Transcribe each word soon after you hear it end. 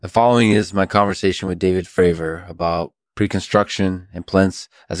The following is my conversation with David Fravor about pre-construction and plinths.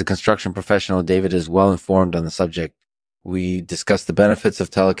 As a construction professional, David is well informed on the subject. We discuss the benefits of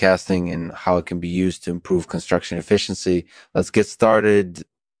telecasting and how it can be used to improve construction efficiency. Let's get started.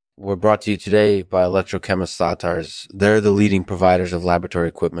 We're brought to you today by Electrochemist Satars. They're the leading providers of laboratory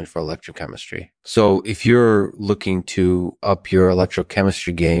equipment for electrochemistry. So if you're looking to up your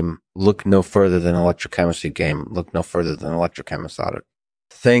electrochemistry game, look no further than Electrochemistry game. Look no further than Electrochemist Satar.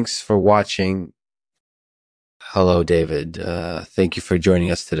 Thanks for watching. Hello, David. Thank you for joining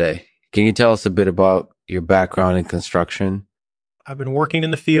us today. Can you tell us a bit about your background in construction? I've been working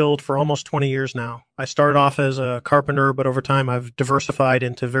in the field for almost 20 years now. I started off as a carpenter, but over time I've diversified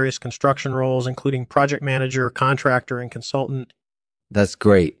into various construction roles, including project manager, contractor, and consultant. That's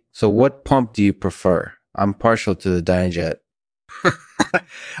great. So what pump do you prefer? I'm partial to the Dynajet.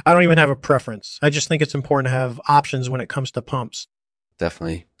 I don't even have a preference. I just think it's important to have options when it comes to pumps.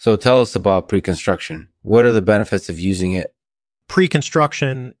 Definitely. So tell us about pre-construction. What are the benefits of using it?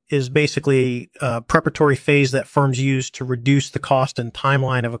 Pre-construction is basically a preparatory phase that firms use to reduce the cost and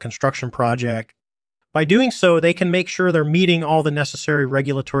timeline of a construction project. By doing so, they can make sure they're meeting all the necessary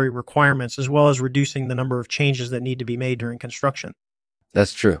regulatory requirements, as well as reducing the number of changes that need to be made during construction.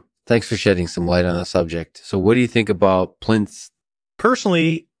 That's true. Thanks for shedding some light on the subject. So what do you think about plinths?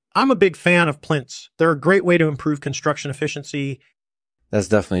 Personally, I'm a big fan of plinths. They're a great way to improve construction efficiency. That's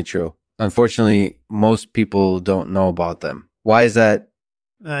definitely true. Unfortunately, most people don't know about them. Why is that?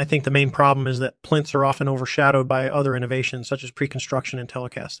 I think the main problem is that plinths are often overshadowed by other innovations such as pre-construction and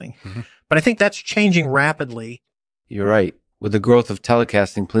telecasting. But I think that's changing rapidly. You're right. With the growth of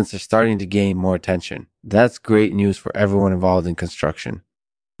telecasting, plinths are starting to gain more attention. That's great news for everyone involved in construction.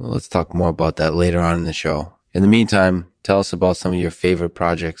 Well, let's talk more about that later on in the show. In the meantime, tell us about some of your favorite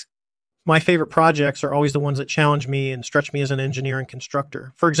projects. My favorite projects are always the ones that challenge me and stretch me as an engineer and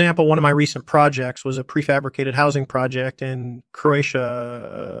constructor. For example, one of my recent projects was a prefabricated housing project in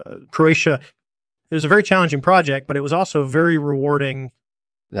Croatia. It was a very challenging project, but it was also very rewarding.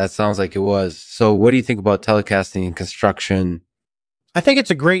 That sounds like it was. So what do you think about telecasting in construction? I think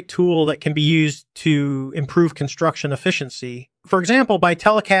it's a great tool that can be used to improve construction efficiency. For example, by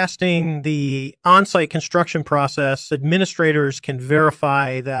telecasting the on-site construction process, administrators can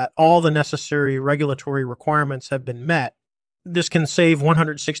verify that all the necessary regulatory requirements have been met. This can save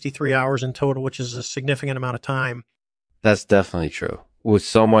 163 hours in total, which is a significant amount of time. That's definitely true. With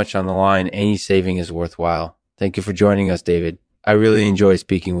so much on the line, any saving is worthwhile. Thank you for joining us, David. I really enjoy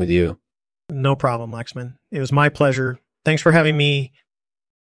speaking with you. No problem, Lexman. It was my pleasure. Thanks for having me.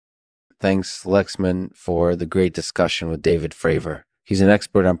 Thanks, Lexman, for the great discussion with David Fravor. He's an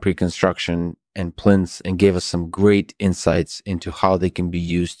expert on pre-construction and plinths and gave us some great insights into how they can be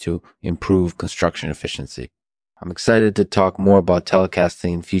used to improve construction efficiency. I'm excited to talk more about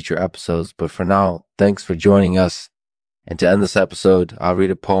telecasting in future episodes, but for now, thanks for joining us. And to end this episode, I'll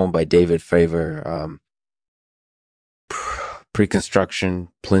read a poem by David Fravor. Pre-construction,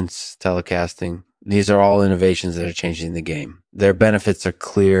 plinths, telecasting. These are all innovations that are changing the game. Their benefits are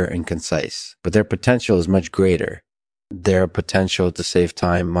clear and concise, but their potential is much greater. Their potential to save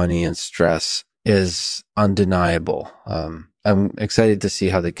time, money, and stress is undeniable. I'm excited to see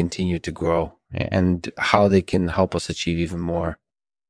how they continue to grow and how they can help us achieve even more.